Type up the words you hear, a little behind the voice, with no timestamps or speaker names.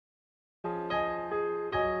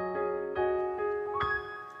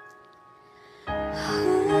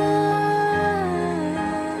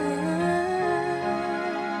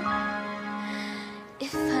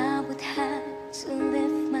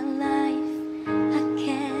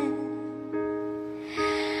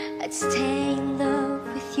stay in love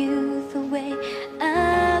with you the way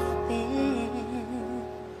I've been.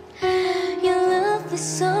 Your love is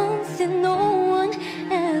something no one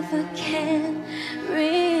ever can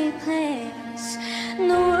replace.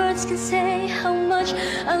 No words can say how much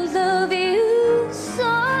I love you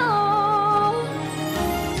so.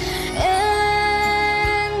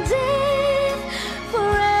 And if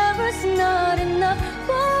forever's not enough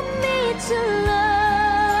for me to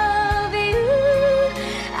love you,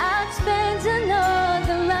 I'd spend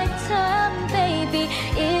another lifetime, baby,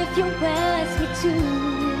 if you ask me to.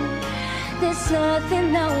 There's nothing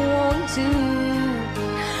I won't do.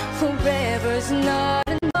 Forever's not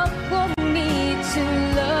enough for me to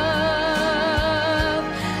love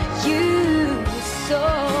you so.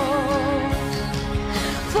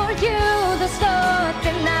 For you, there's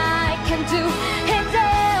nothing I can do, and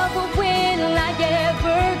ever will I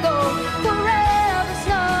ever go. Forever's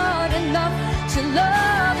not enough to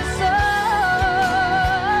love you so.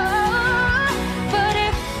 But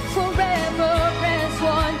if forever ends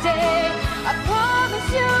one day, I promise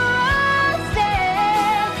you I'll stay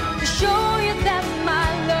to show you that my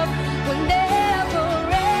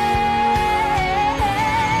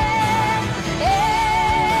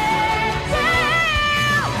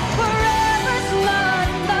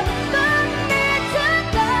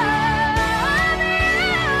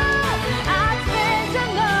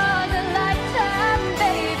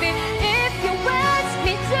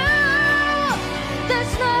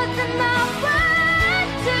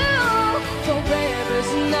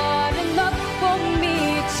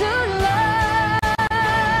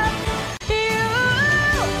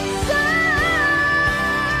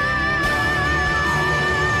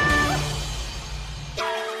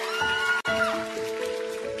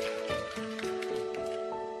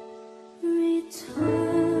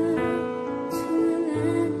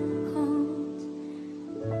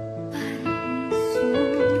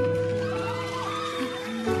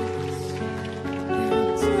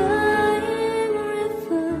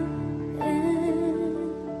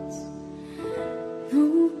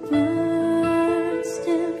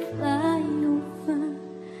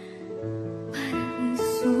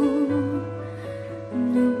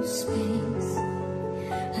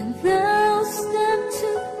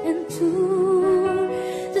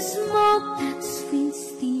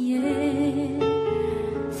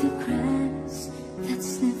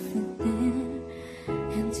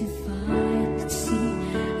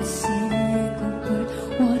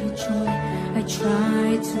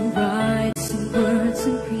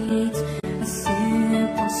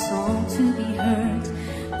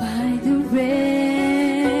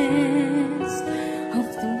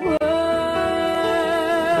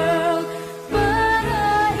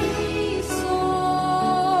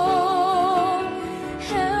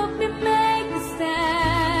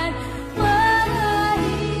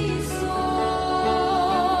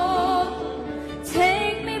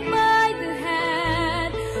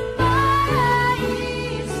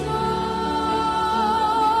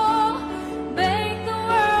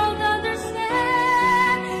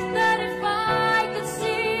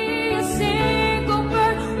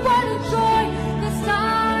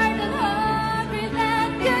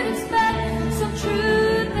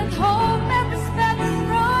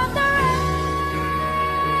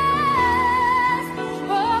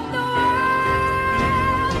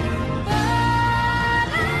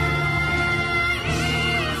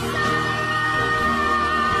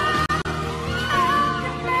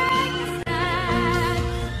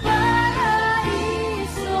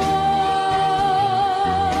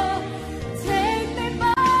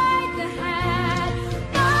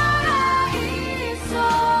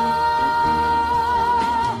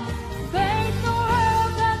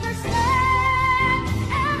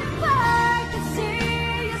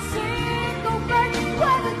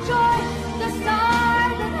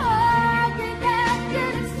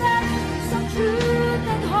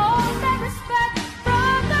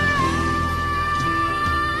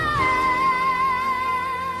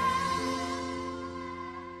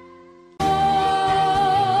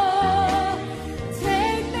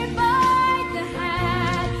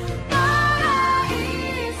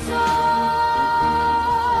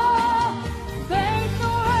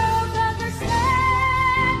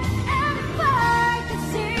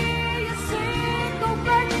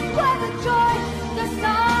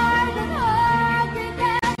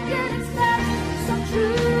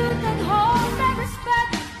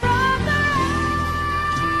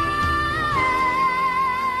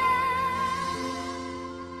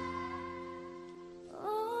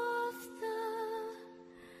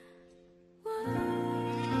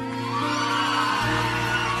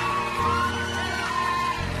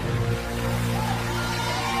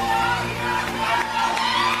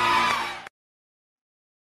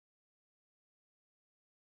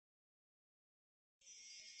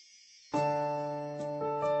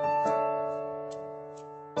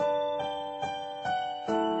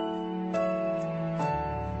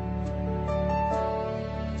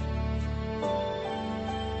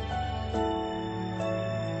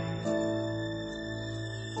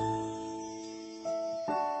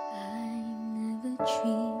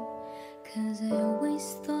dream, 'cause I always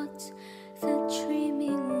thought that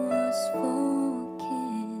dreaming was for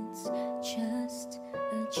kids, just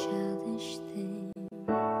a childish thing.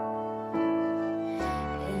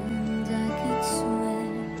 And I could swear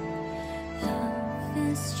love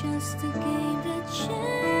is just a game that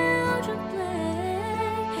children play,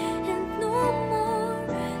 and no more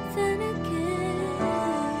than a game.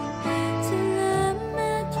 Till I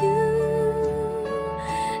met you,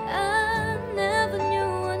 I never knew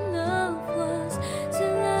what love was.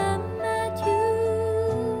 Till I met you,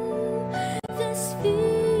 this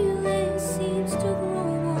feeling seems to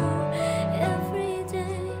grow more every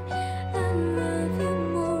day. I love you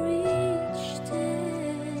more each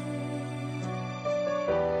day.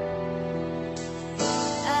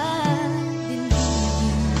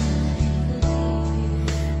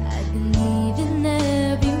 I believe in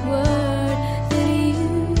every word that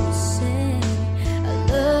you say. I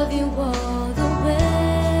love you all the way.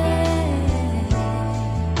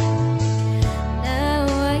 Now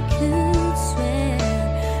I could swear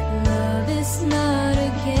love is not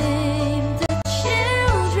a game that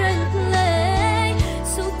children play.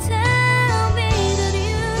 So tell me that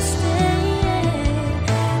you stay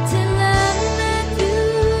till I met you.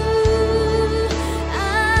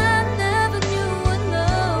 I never knew what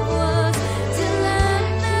love was till I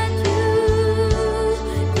met you.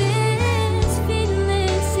 This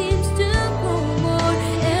feeling seems to grow more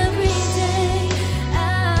every day.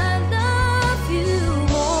 I love you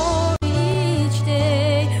more each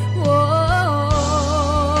day.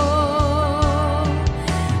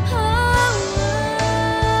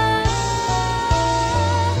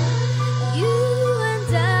 You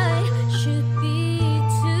and I should be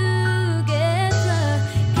together.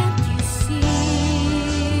 Can't you see?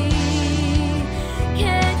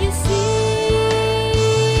 Can't you see?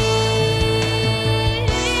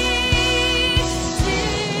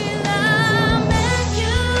 Till I met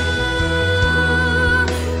you,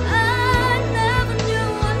 I never knew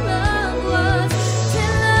what love was.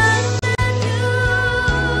 Till I met you,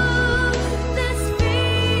 this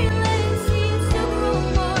feeling seems to grow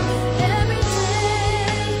more every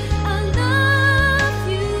day. I love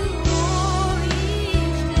you more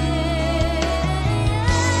each day.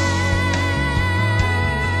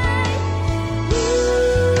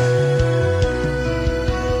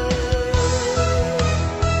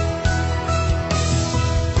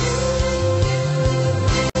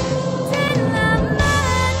 Till I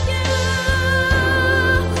met you,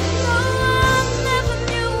 no, I never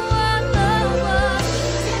knew what love was.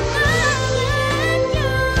 Till I met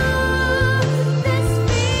you, this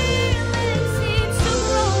feeling seems to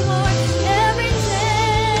grow more every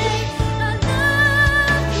day. I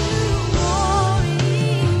love you more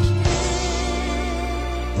each day.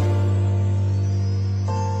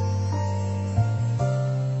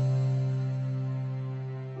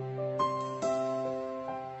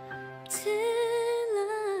 Till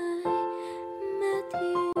I met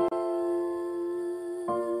you.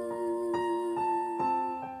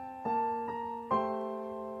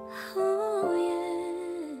 Oh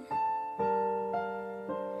yeah.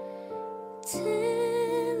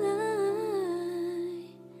 Till I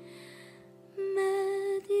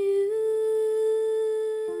met you.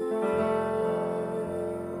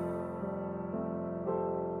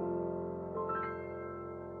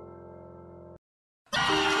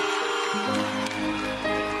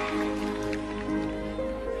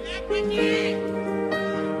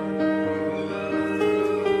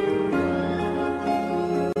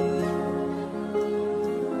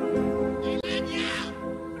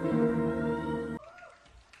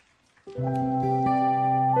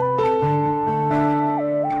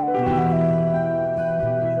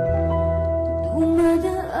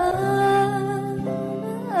 Dumadaan,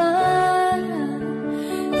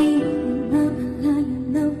 di na malayo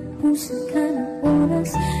ng puso ka ng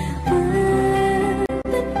oras.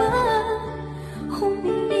 Pwede ba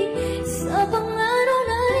humiling sa pangaraw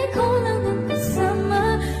na ikaw lang ang kasama?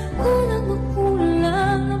 Kulang o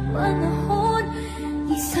kulang ang panahon,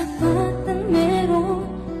 di sapat ang meron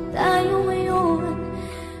tayo ngayon.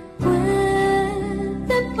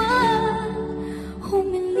 Pwede ba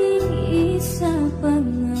humiling sa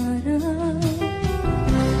pangarap?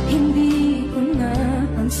 Hindi ko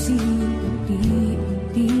napansin,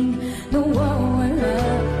 unti-unting nawawala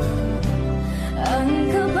ang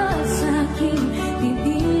kaba sa aking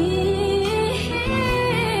dibdib.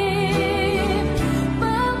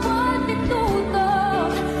 Bawat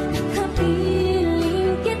bitutok,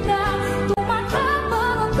 nakapiling kita,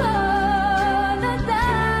 tumatapang ka na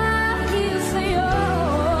dahil sa'yo.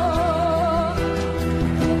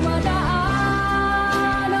 Dumadaan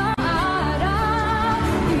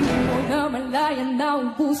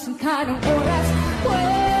Lubusan ka ng oras.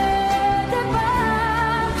 Pwede ba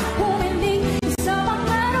humiling sa mga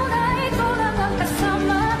araw na ikaw lang ang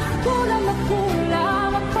kasama? Kulang na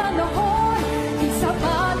kulang ang panahon, di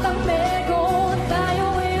sapat ang meron tayo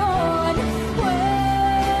ngayon.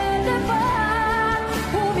 Pwede ba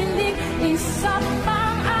humiling isang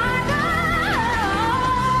pang araw?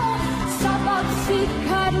 Sa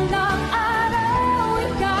pagsikat ng araw,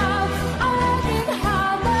 ikaw ang aking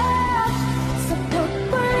habag. Sa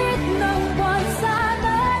pagpalit ng buwan,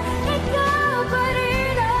 sana ikaw pa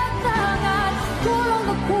rin ang tangan. Kulang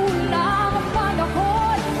na kulang ang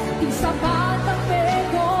panahon, di sapat ang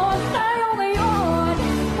meron tayo ngayon.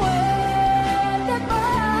 Pwede ba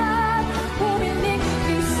humiling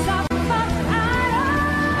isang pang araw?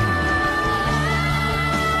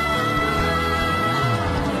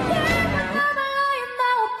 Di ba namalayan na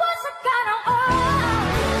ubusan ka ng oras?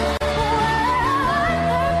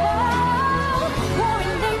 Pwede ba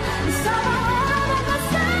humiling isang pang araw na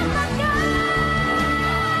kasama ka?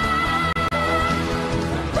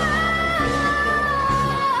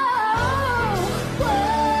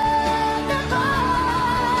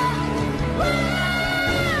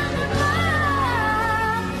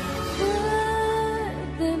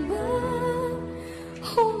 Pwede ba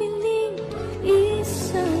humiling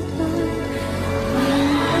isa pa?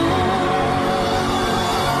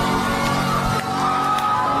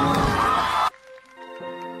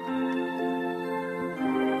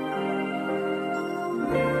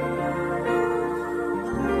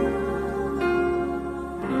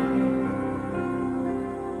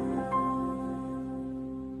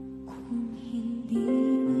 Kung hindi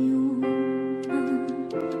ngayon ang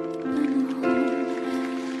panahon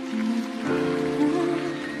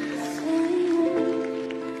sa'yo,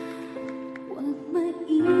 huwag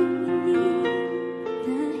maiinig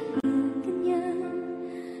dahil ganyan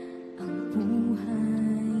ang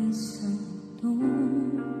buhay sa mundo.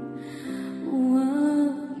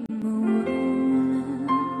 Huwag mawalan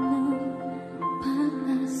ng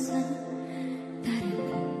pag-asa,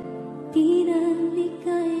 darating din ang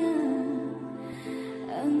ligaya.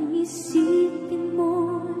 Ang isipin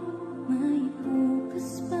mo may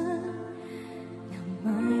bukas pa na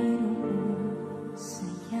mayroong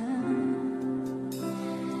saya.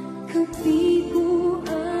 Kabigo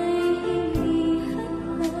ay hindi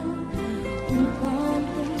handa upang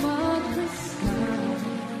tumakas ka.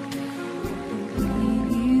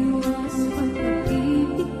 Pag-iiwas ang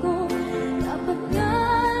pag-ibig ko, dapat nga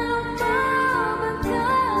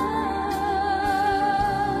mabanda.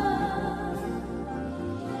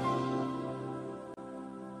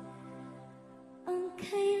 Ang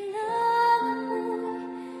kailangan mo'y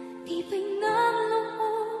tibay ng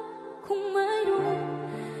loob. Kung mayroong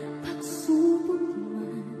pagsubok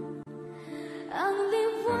man, ang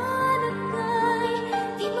liwanag ay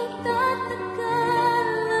di magtatagal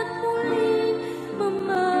at muling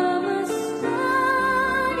mamamasdan.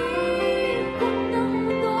 Ikot ng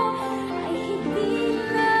mundo ay hindi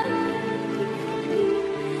laging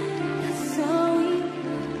kasawin.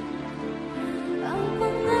 Ang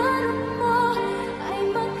pangarap mo ay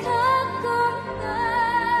magkakamtan,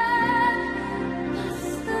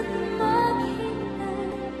 basta't maghintay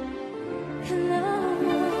ka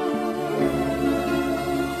lamang.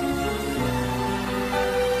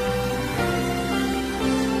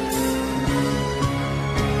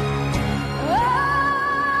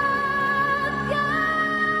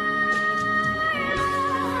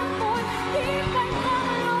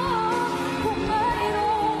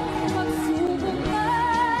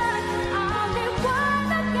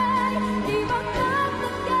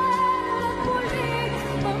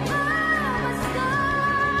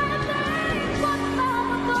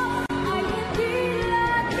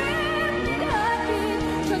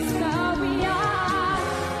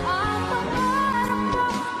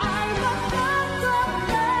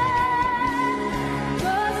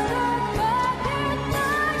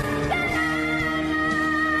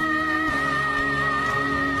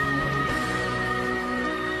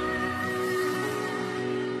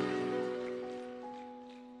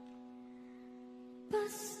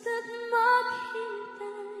 Basta't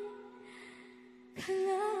maghintay ka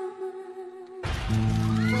lamang.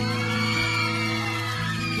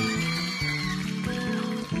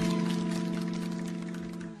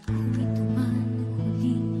 Kung ito man ang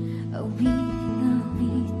huling awitin na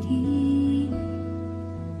awitin,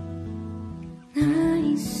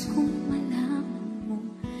 nais kong malaman mo,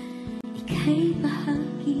 ika'y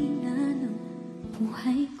bahagi na ng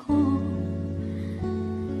buhay ko.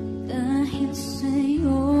 Dahil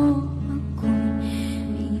sa'yo ako'y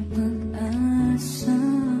may pag-asa.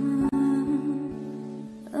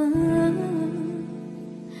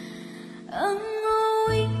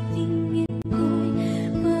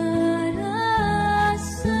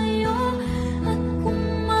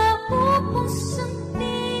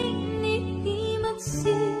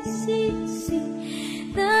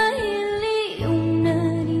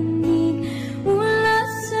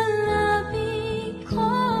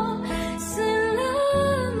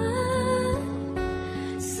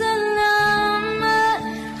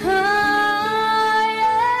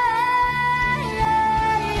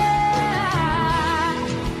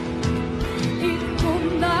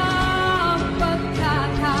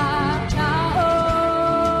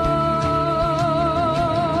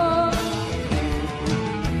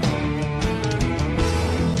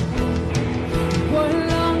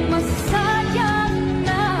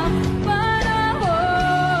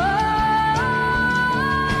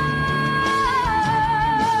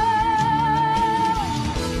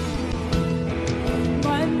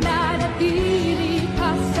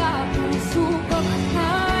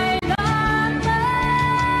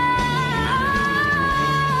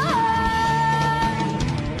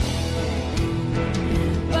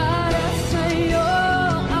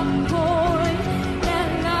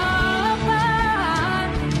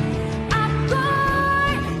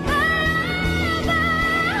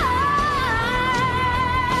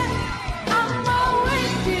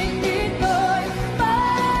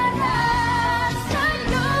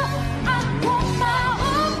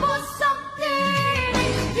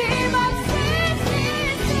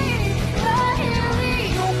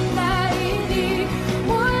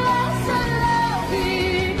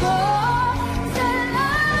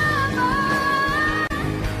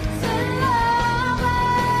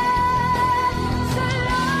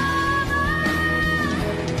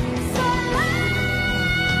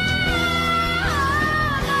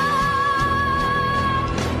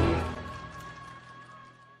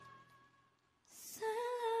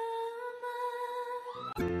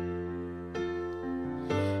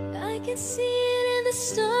 can see it in the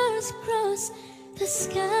stars across the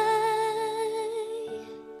sky.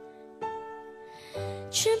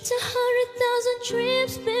 Dreamt 100,000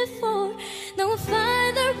 dreams before, now I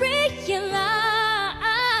finally realize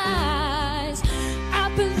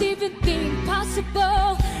I believe in the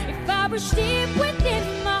impossible. If I reach deep within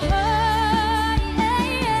my heart,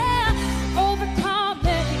 overcome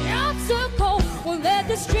any obstacle, won't let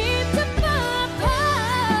this dream depart.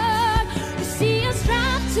 You see us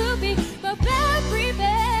strive to be the very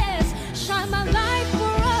best, shine my light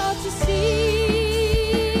for all to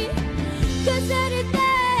see. 'Cause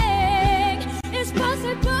anything is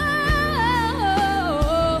possible.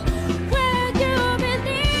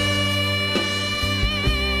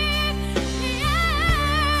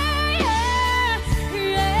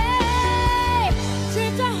 Yeah.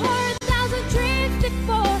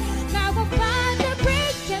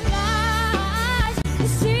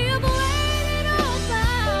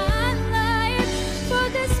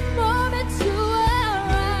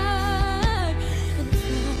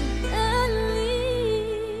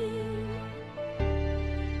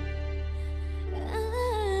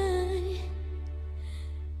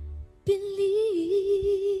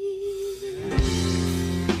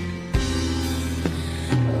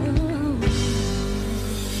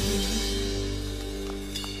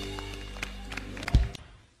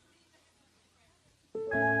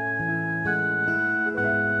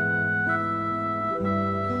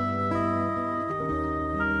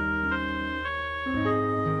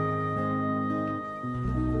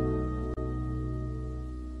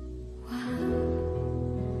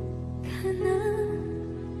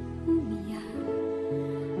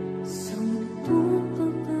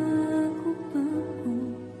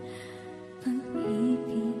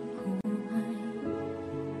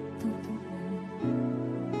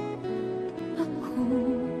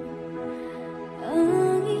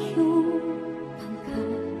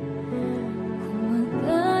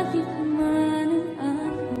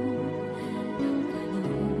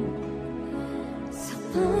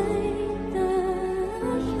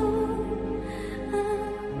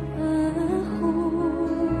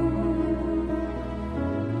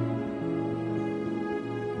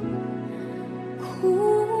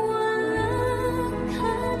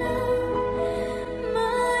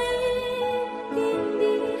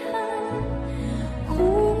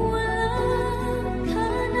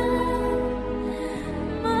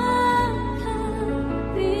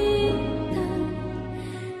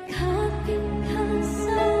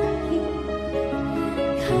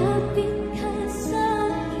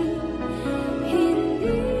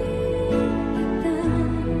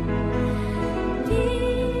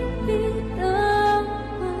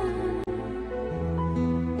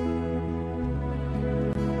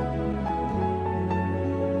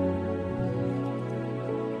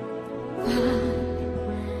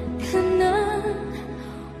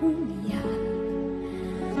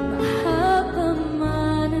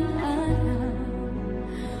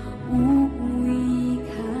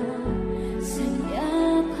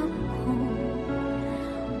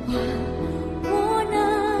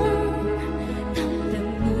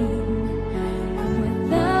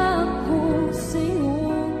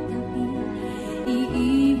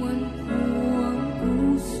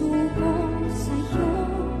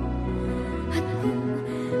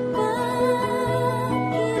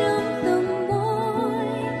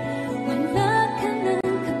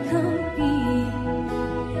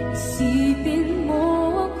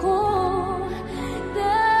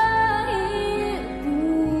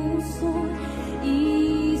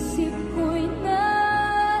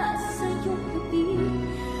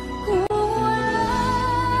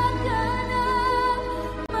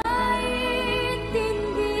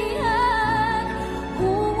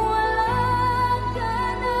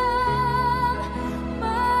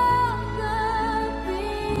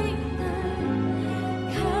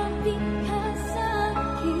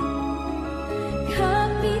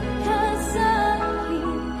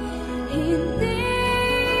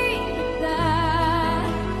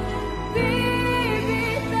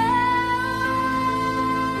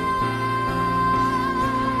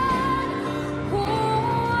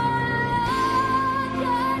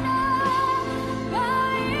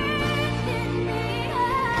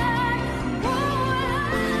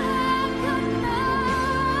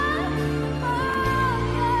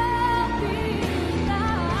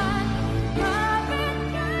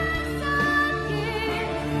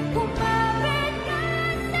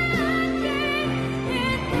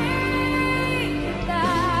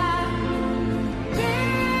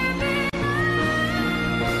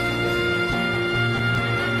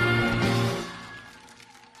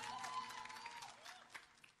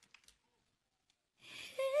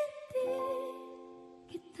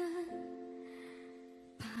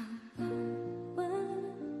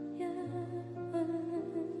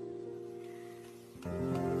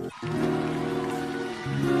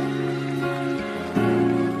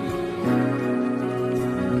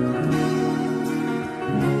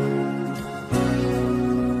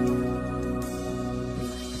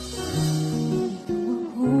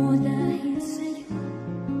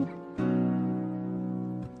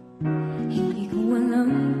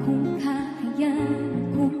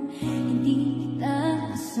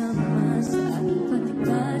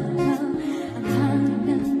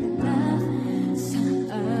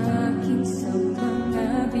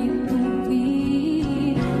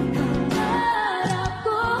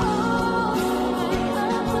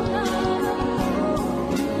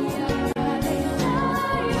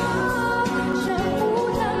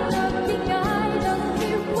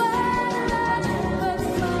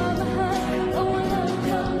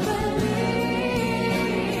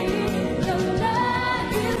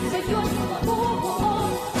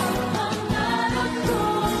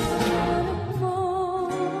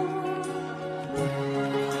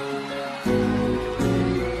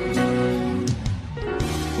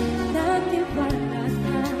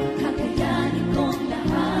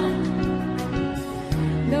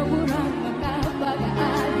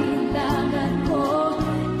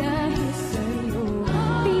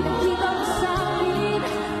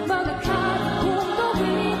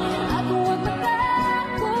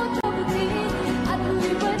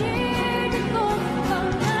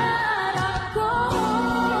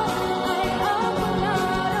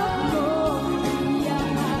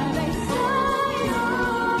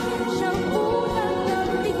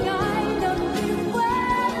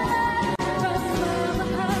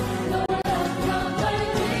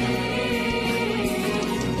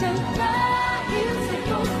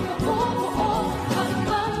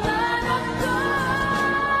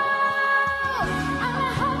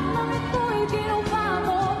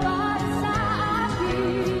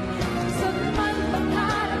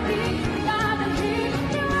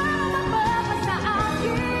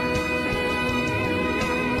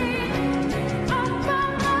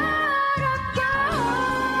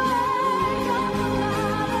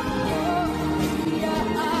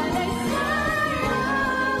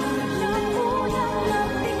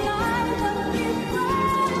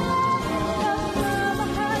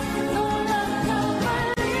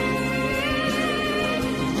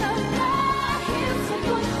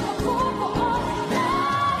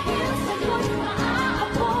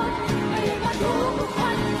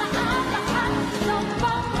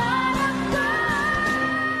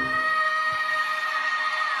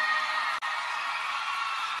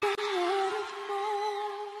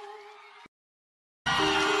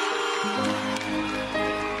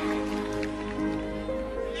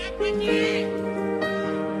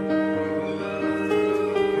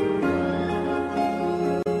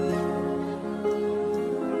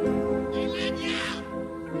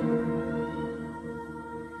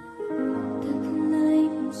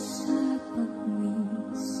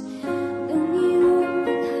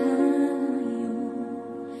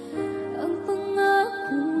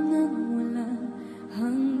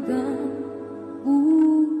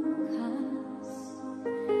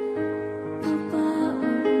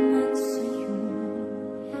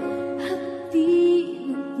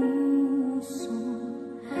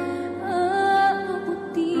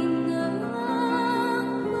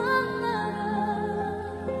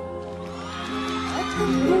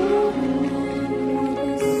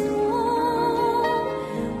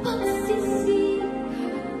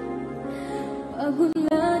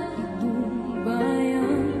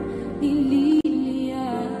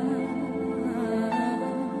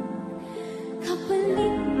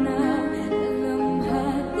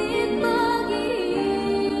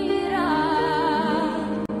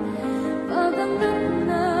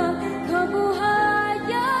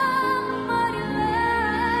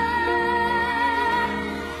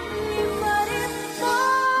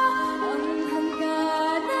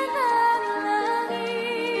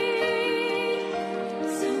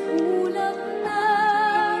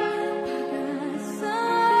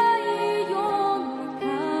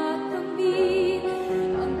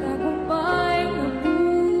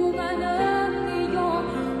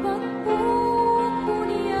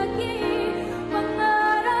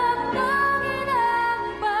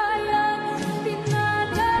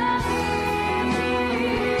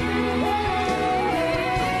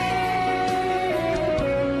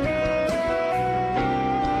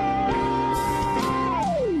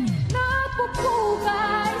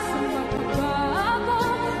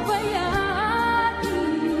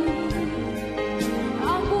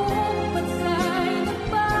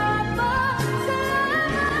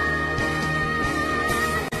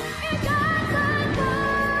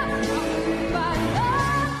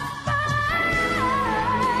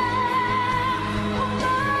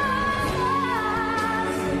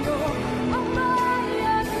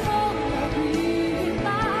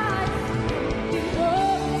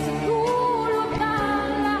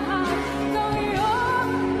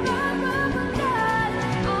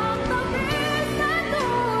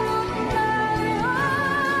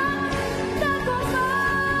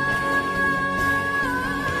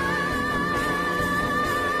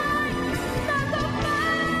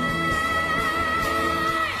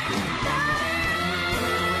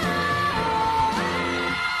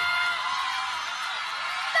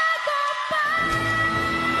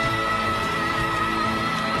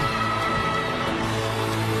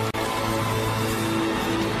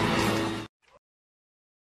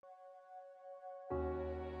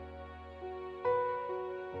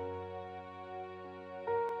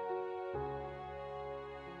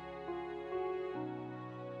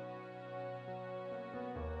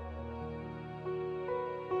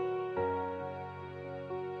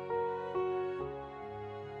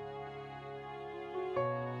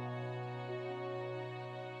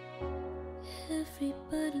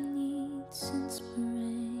 Everybody needs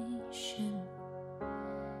inspiration.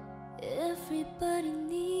 Everybody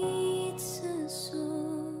needs a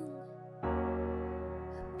song,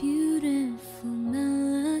 a beautiful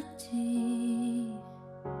melody.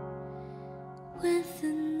 When the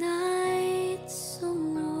night's so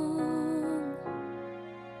long,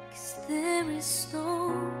 'cause there is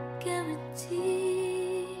no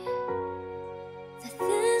guarantee that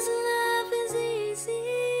this love is easy.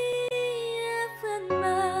 When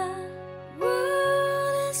my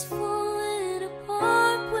world is falling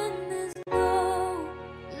apart, when there's no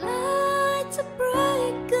light to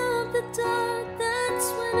break up the dark, that's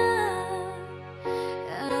when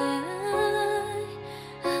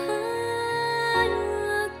I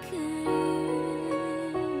look at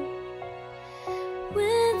you.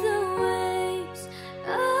 With the waves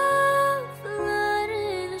of light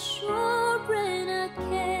in a shore, and I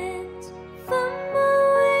can't find my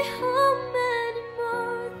way home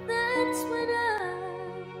anymore. That's when I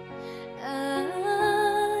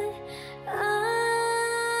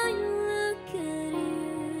look at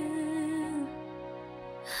you.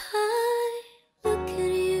 I look at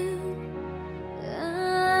you.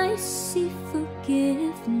 I see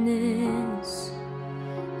forgiveness.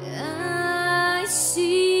 I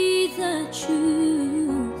see the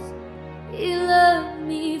truth. You love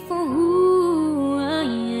me for who I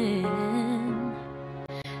am,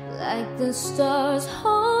 like the stars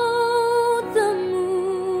hold the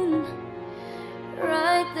moon,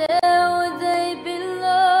 right there where they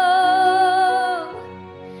belong.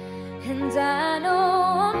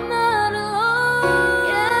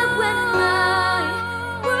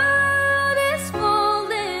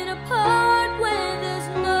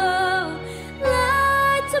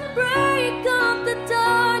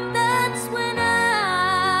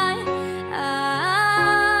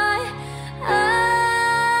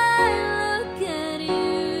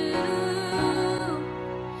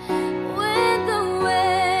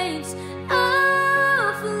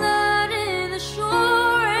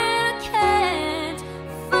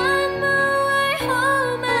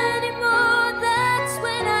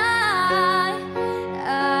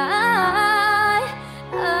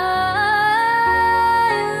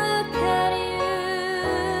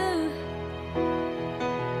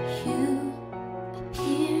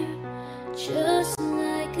 just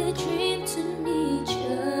like a dream to me,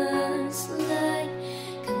 just like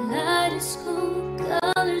kaleidoscope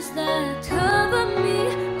colors that cover me.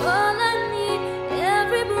 All I need,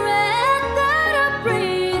 every breath that I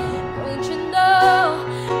breathe. Don't you know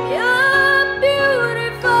you're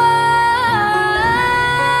beautiful?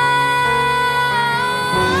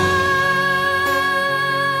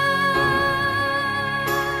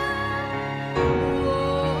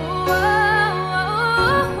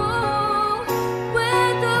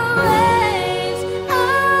 With the waves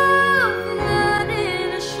of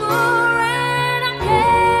flooding ashore, and I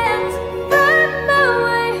can't find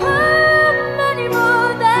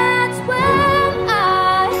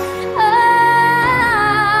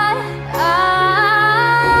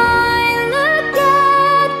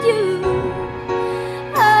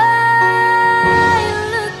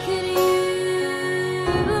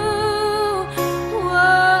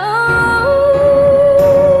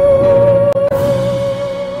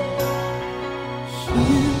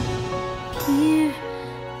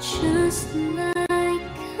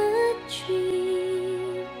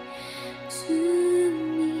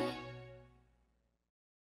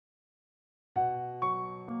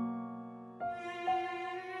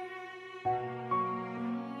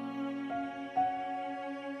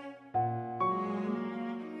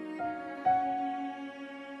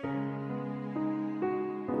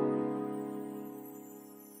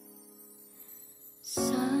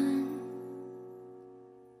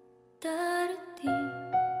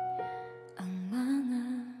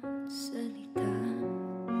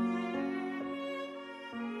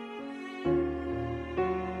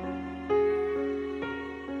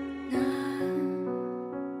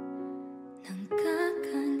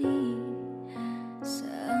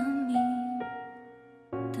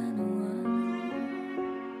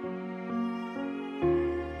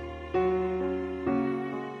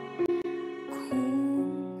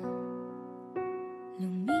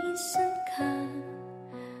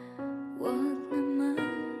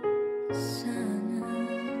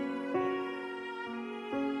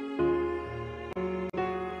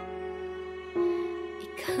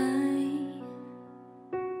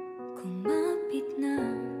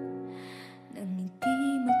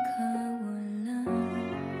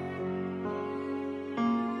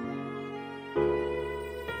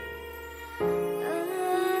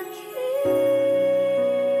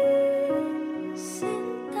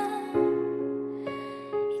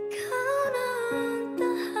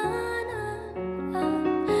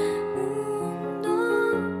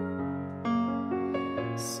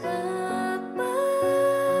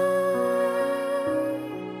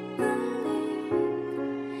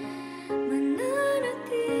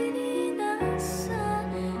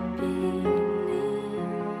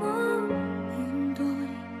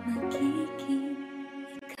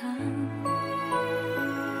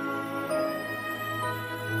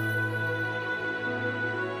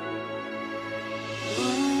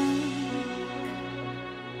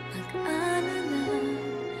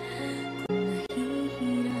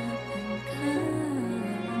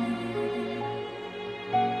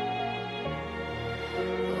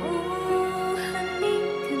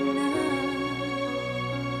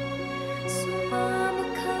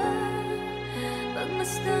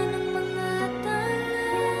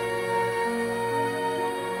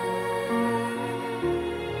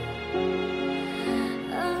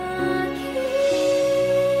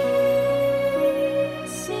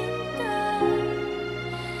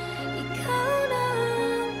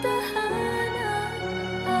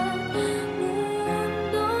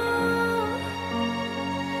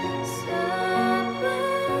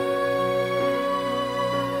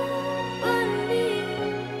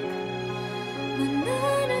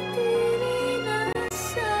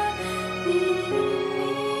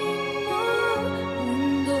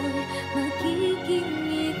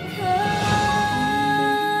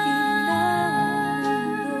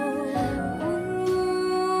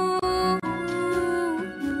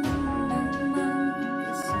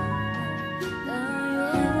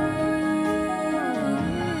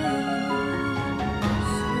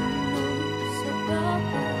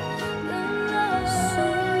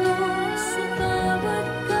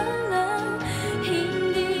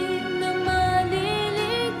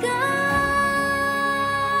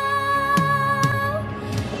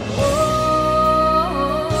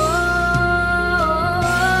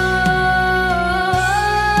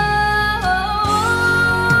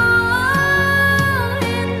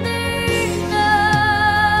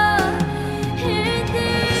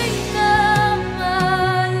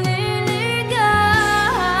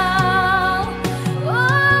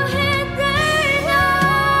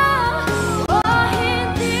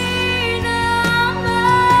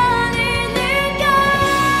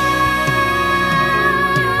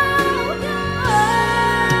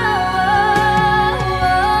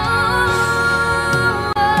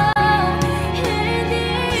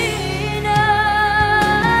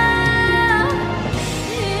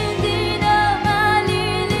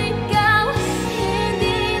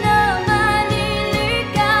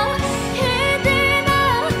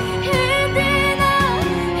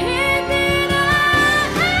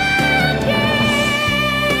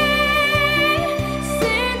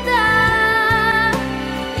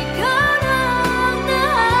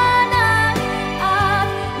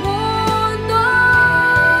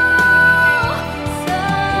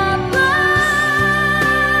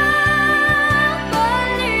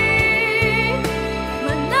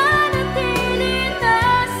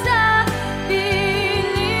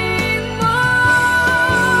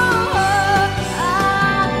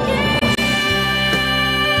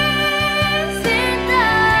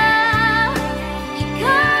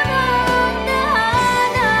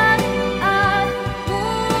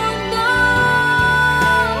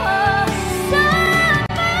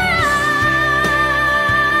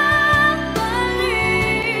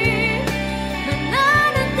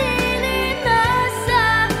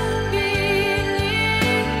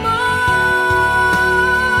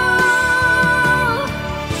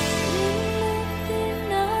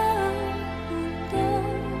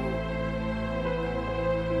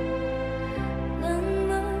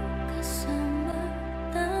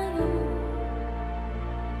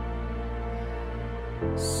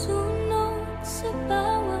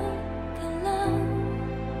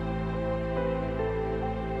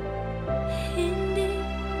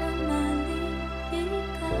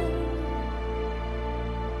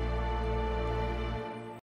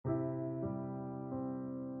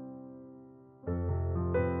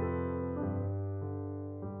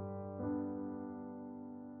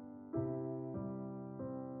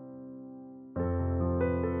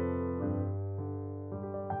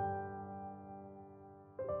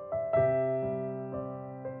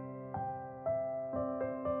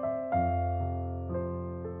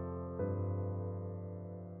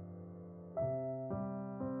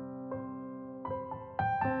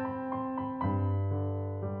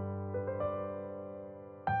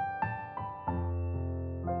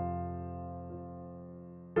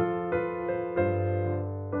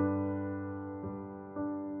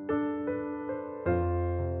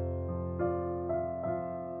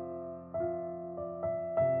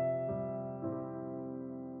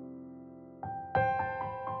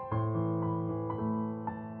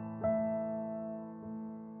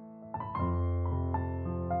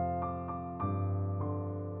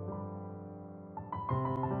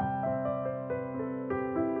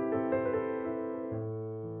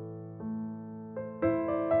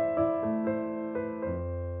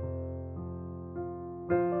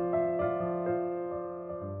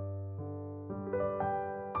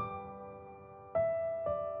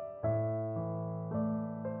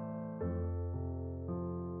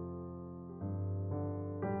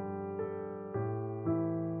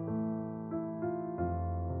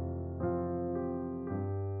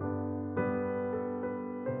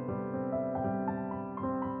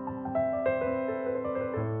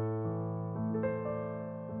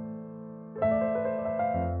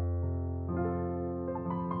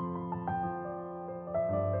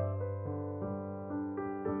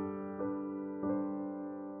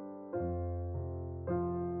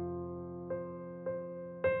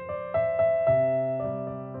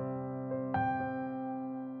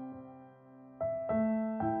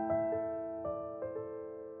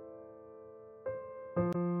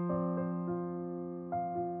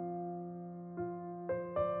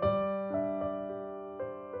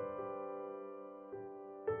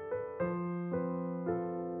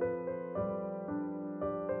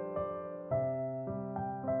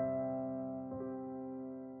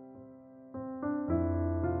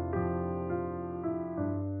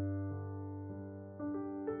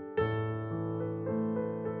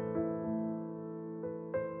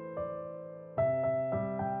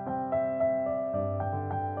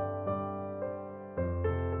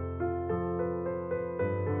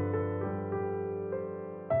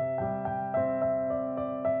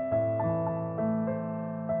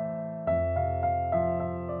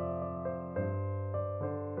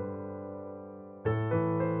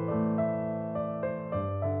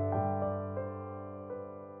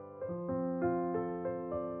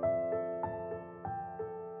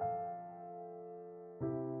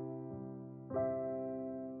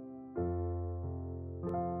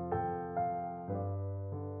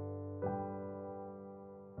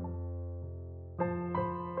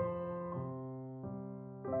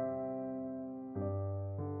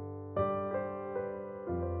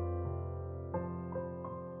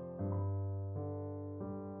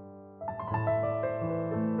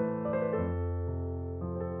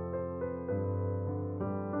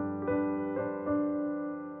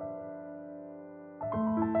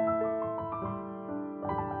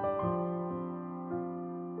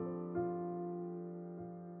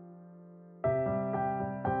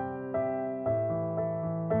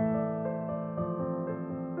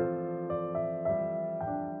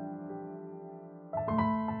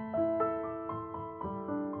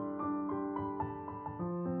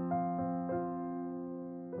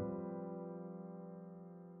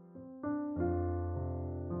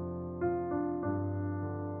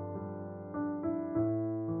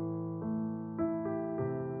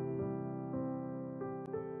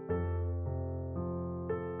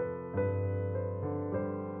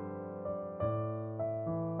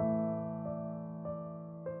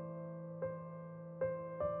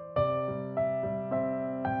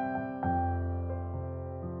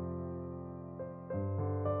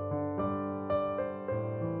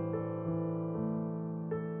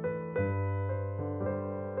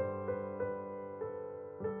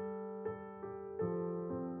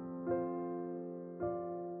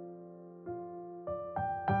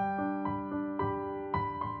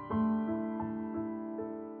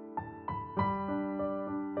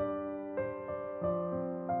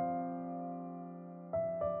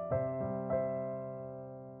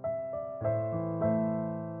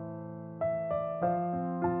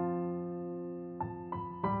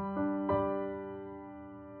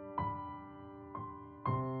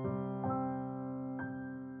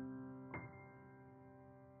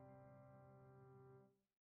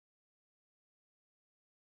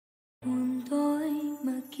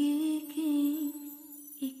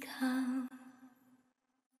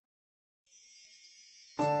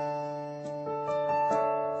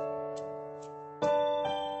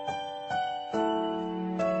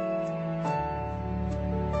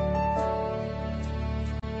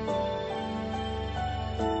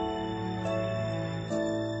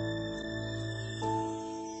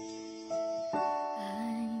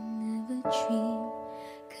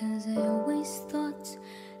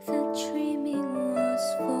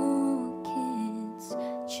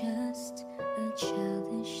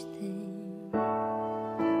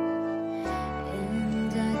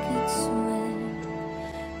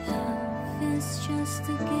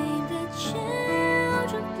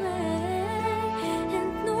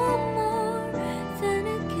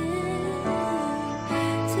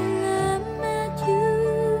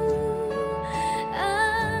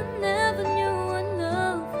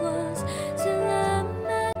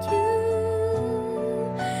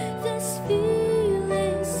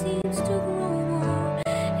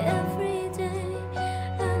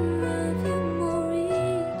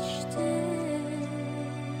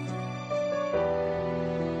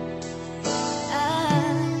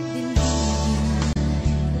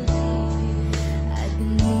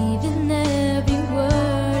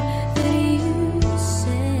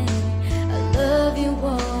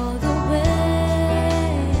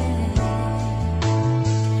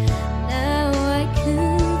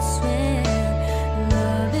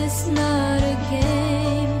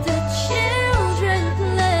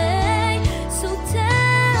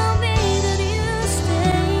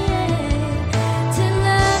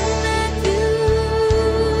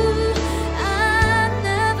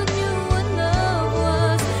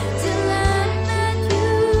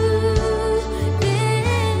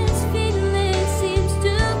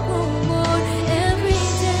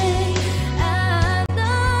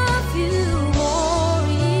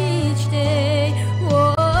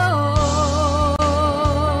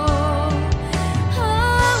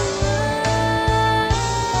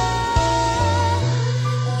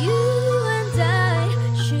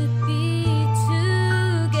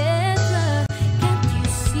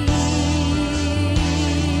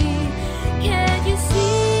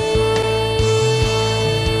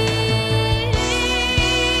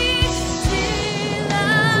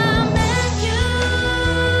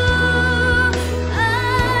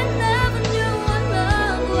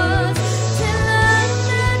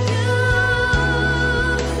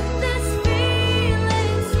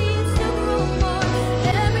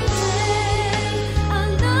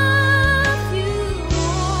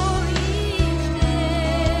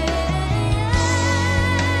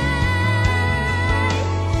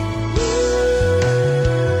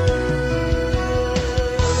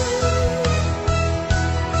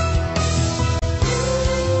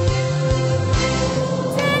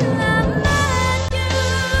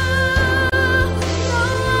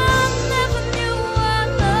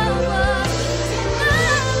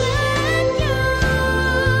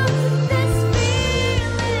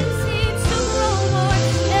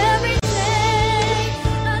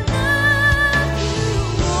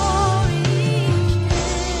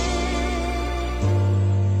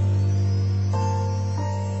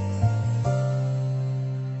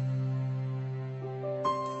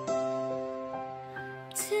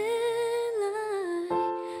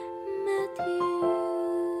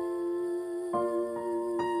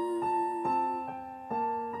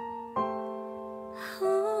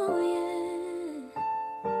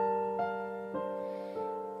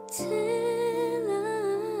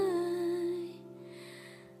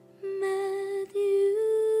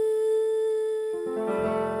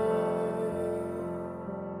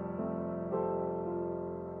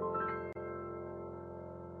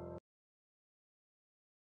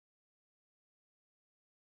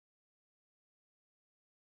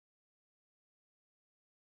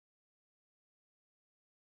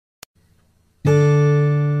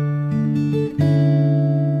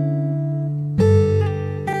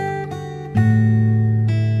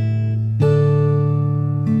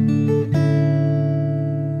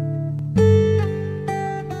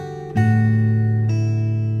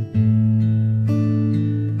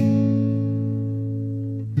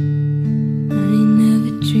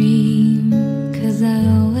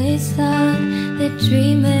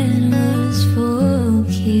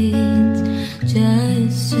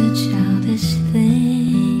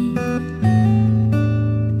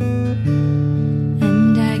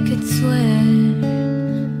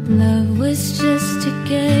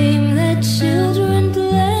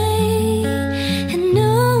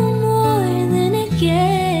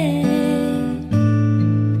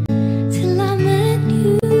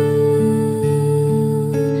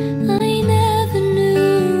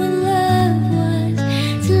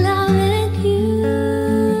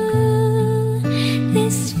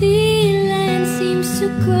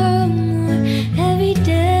grow more every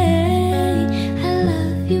day. I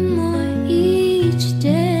love you more each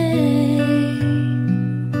day.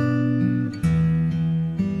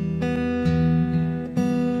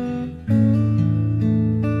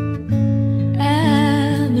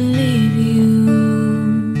 I believe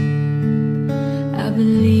you. I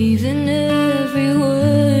believe in every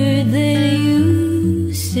word that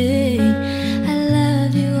you say. I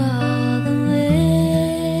love you all the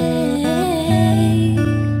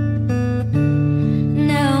way.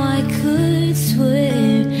 Now I could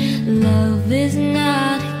swear love is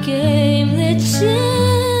not a game that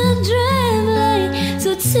children play.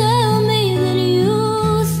 So tell me that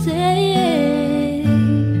you'll stay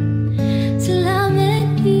till I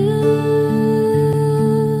met you.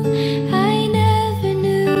 I never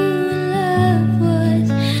knew what love was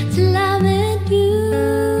till I met you.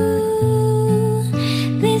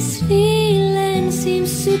 This feeling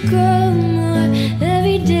seems to grow more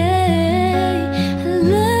every day. I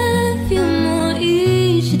love you more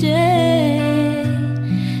each day.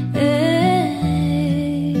 Hey,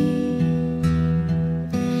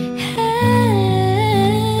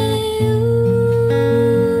 you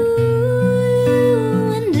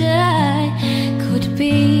and I could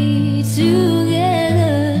be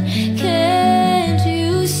together. Can't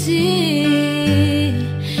you see?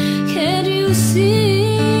 Can't you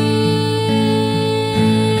see?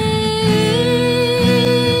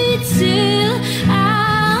 Till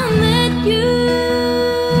I met you,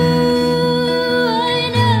 I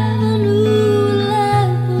never knew what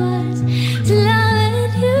love was till I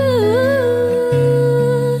met you.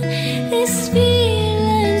 This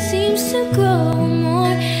feeling seems to grow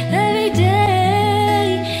more every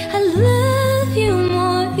day. I love you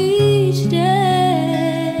more each day.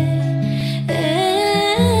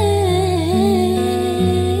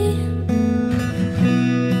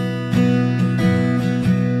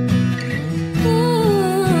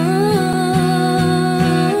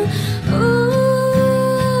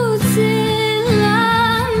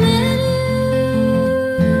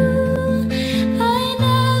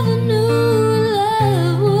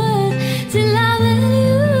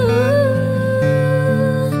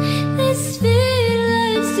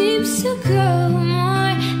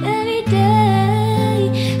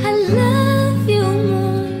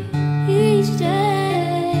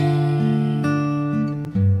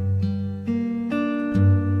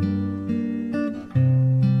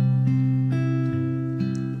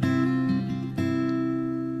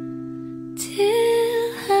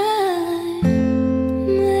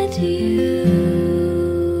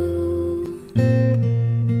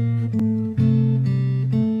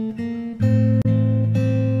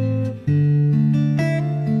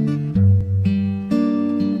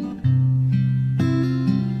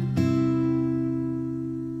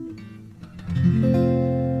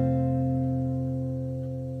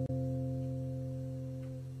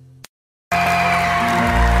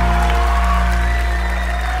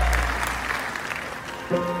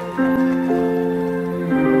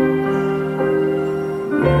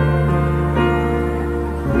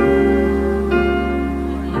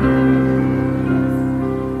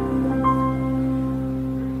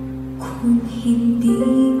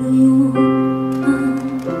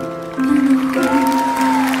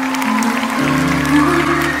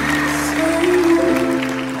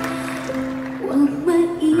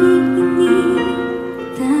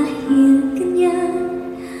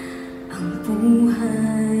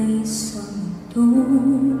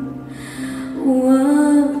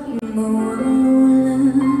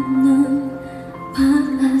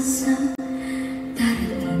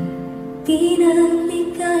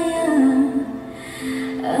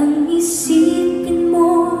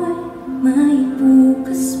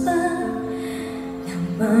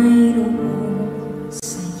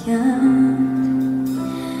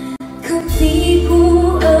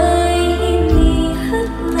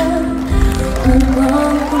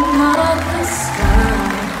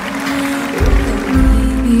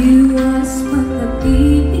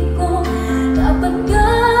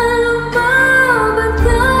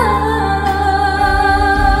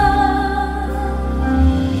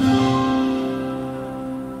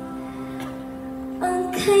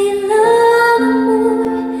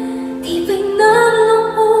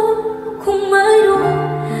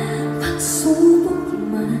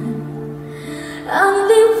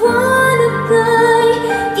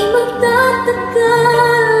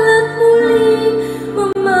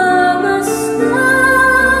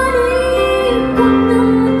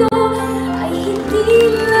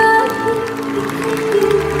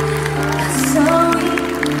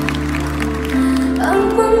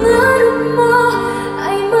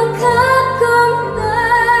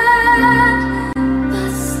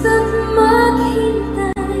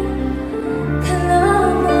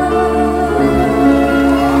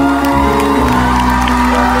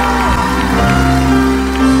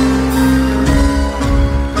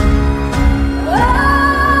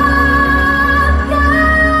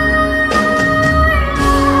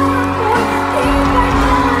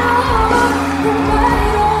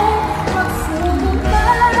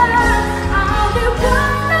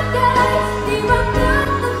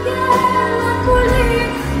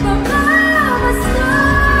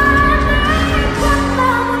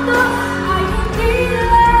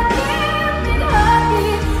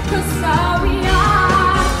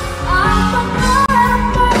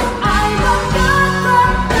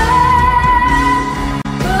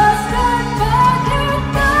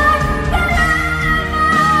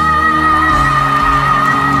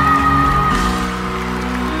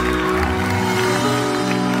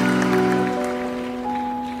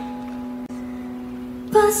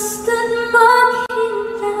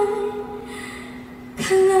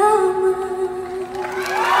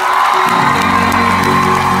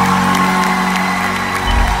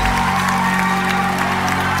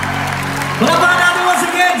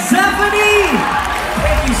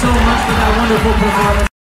 wonderful performance.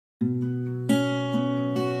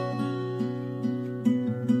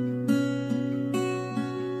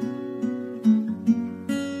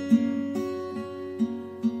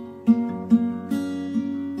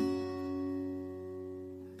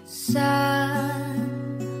 Saan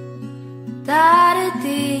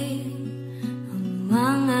darating ang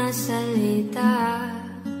mga salita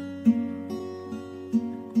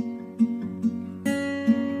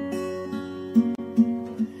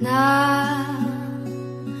na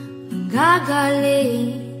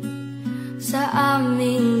manggagaling sa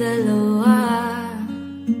aming dalawa?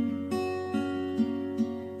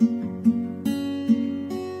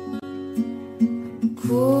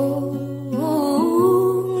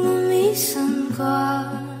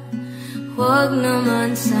 Huwag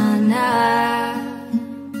naman sana.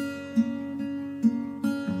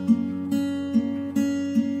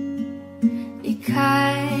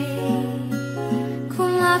 Ika'y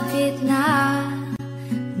kumapit na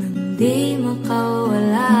nang di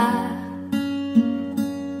makawala.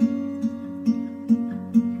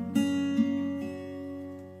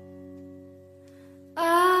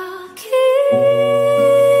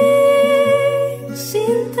 Aking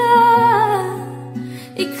sinta,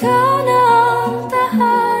 ikaw na ang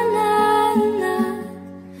tahanan ng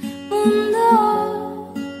mundo.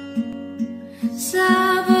 Sa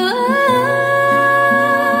pagbalik,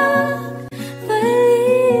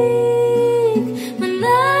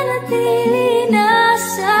 mananatili na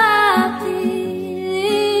sa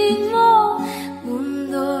piling mo.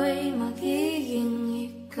 Mundo'y magiging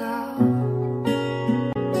ikaw.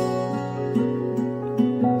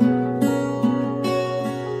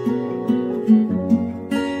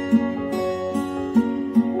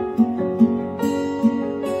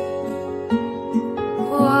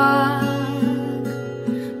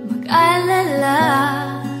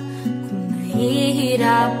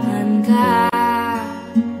 Nahihirapan ka,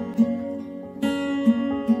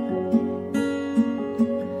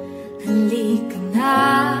 halika na,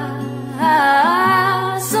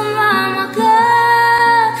 sumama ka,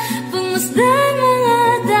 pagmasdan mga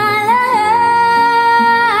dalahan.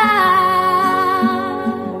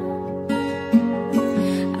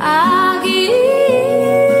 Aking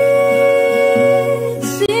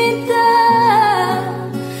sinta,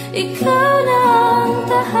 ikaw na ang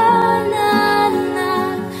tahanan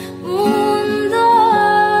ng mundo.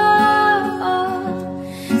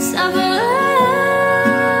 Sa pagbalik,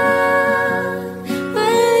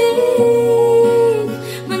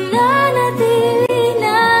 mananatili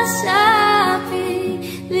na sa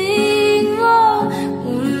piling mo.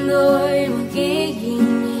 Mundo'y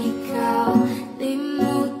magiging ikaw.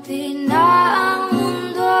 Limutin na ang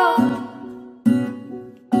mundo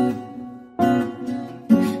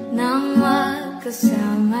nang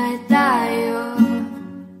magkasama tayo.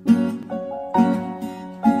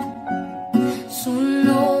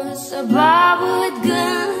 Sunod sa bawat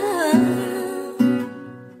galaw,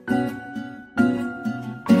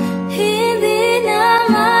 hindi na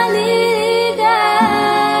maliligaw.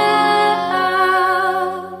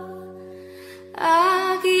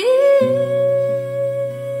 Aking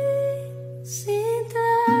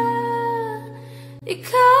sinta,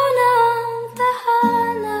 ikaw na ang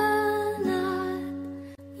tahanan at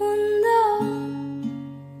mundo.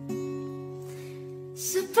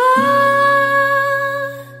 Sa pagbalik,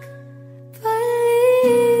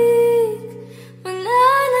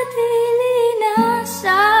 mananatili na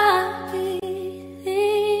sa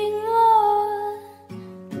piling mo.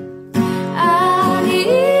 Aking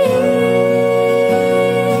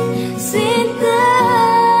sinta,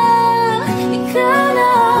 ikaw na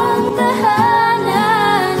ang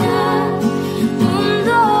tahanan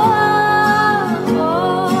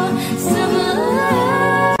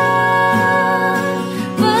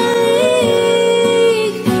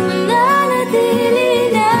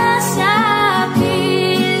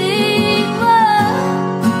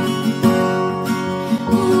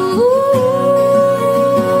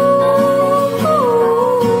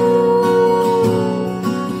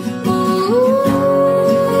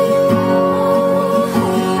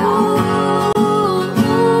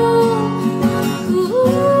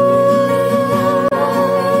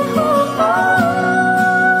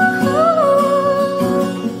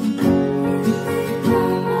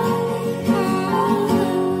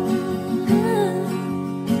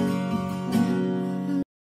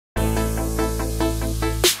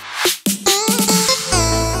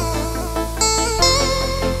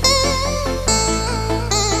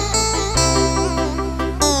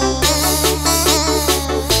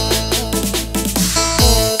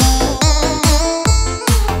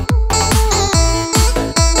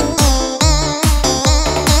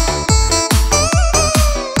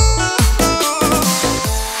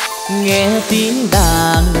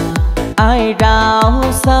ai rào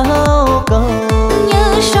sao cầu.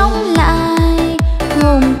 Như sống lại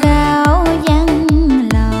hồn cao vang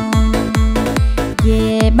lòng,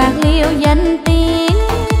 về Bạc Liêu danh tiếng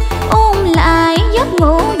ôn lại giấc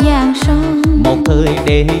ngủ vàng son. Một thời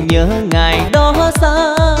để nhớ ngày đó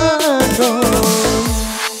xa rồi,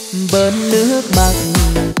 bên nước mặn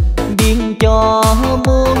biên cho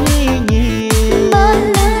muối nhiều,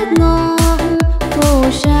 bên nước ngọt phù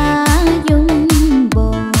sa dung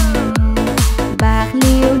bồn. Bạc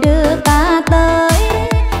Liêu đưa ta tới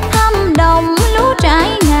thăm đồng lúa trái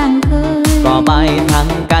ngàn khơi, có bài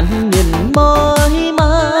thẳng cánh nhìn môi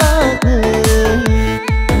má người.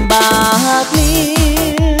 Bạc Liêu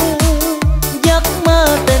giấc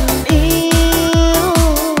mơ tình yêu,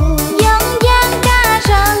 dân gian ca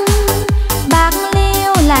rằng Bạc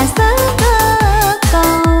Liêu là xứ thơ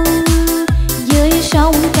cầu. Dưới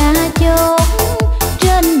sông Ca Chốt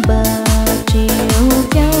trên bờ Triều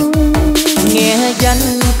Châu, nghe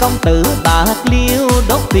danh công tử Bạc Liêu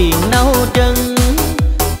đốt tiền nâu trần,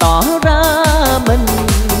 tỏ ra mình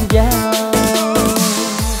giàu.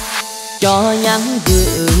 Cho nhắn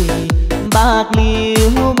gửi Bạc Liêu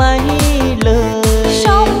mấy lời,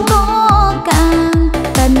 sông có cạn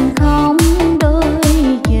tình không đôi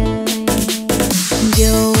dời.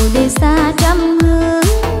 Dù đi xa trăm hướng,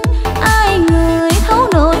 ai người thấu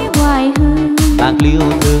nỗi hoài hương. Bạc Liêu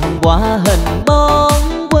thương quá hình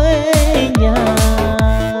bóng quê nhà.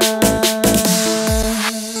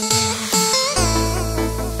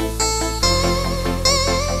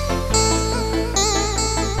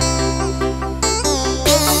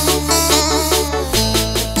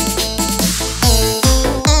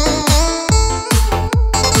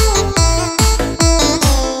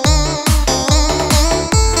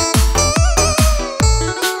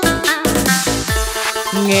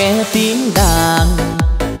 Nghe tiếng đàn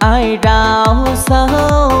ai rào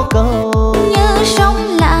sao cầu. Như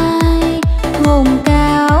sống lại hồn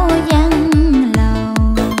cao vang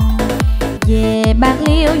lòng, về Bạc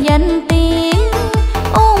Liêu danh tiếng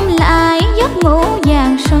ôn lại giấc ngủ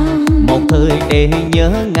vàng son. Một thời để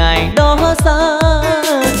nhớ ngày đó xa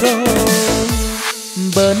rồi,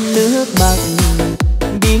 bên nước mặn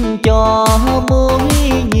biên cho muối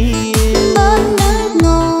nhiều, Bên nước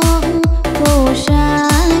ngọt phù sa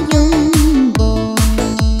dung bồn.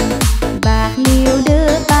 Bạc Liêu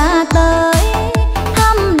đưa ta tới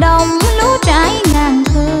thăm đồng lúa trái ngàn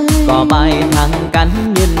khơi, có bài thẳng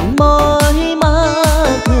cánh nhìn môi má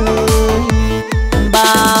người.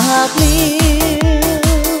 Bạc Liêu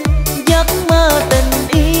giấc mơ tình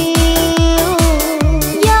yêu,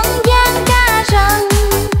 dân gian ca rằng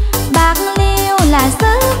Bạc Liêu là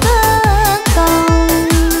xứ thơ cầu.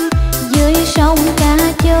 Dưới sông Ca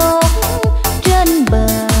Chốt trên bờ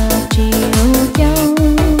Triều Châu,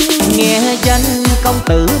 nghe danh công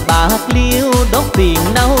tử Bạc Liêu đốt tiền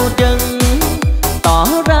nâu trần, tỏ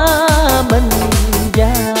ra mình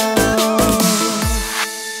giàu.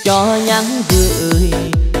 Cho nhắn gửi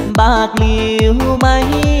Bạc Liêu mấy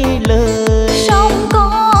lời, sông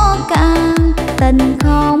có cạn tình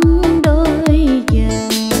không đôi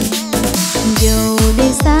dời. Dù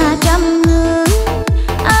đi xa trăm hướng,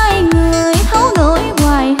 ai người thấu nỗi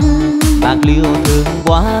hoài hương. Bạc Liêu thương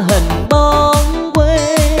quá hình bóng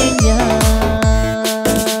quê nhà.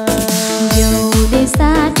 Dù đi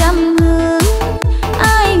xa trăm hướng,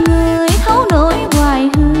 ai người thấu nỗi hoài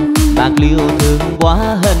hương. Bạc Liêu thương quá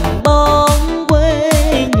hình bóng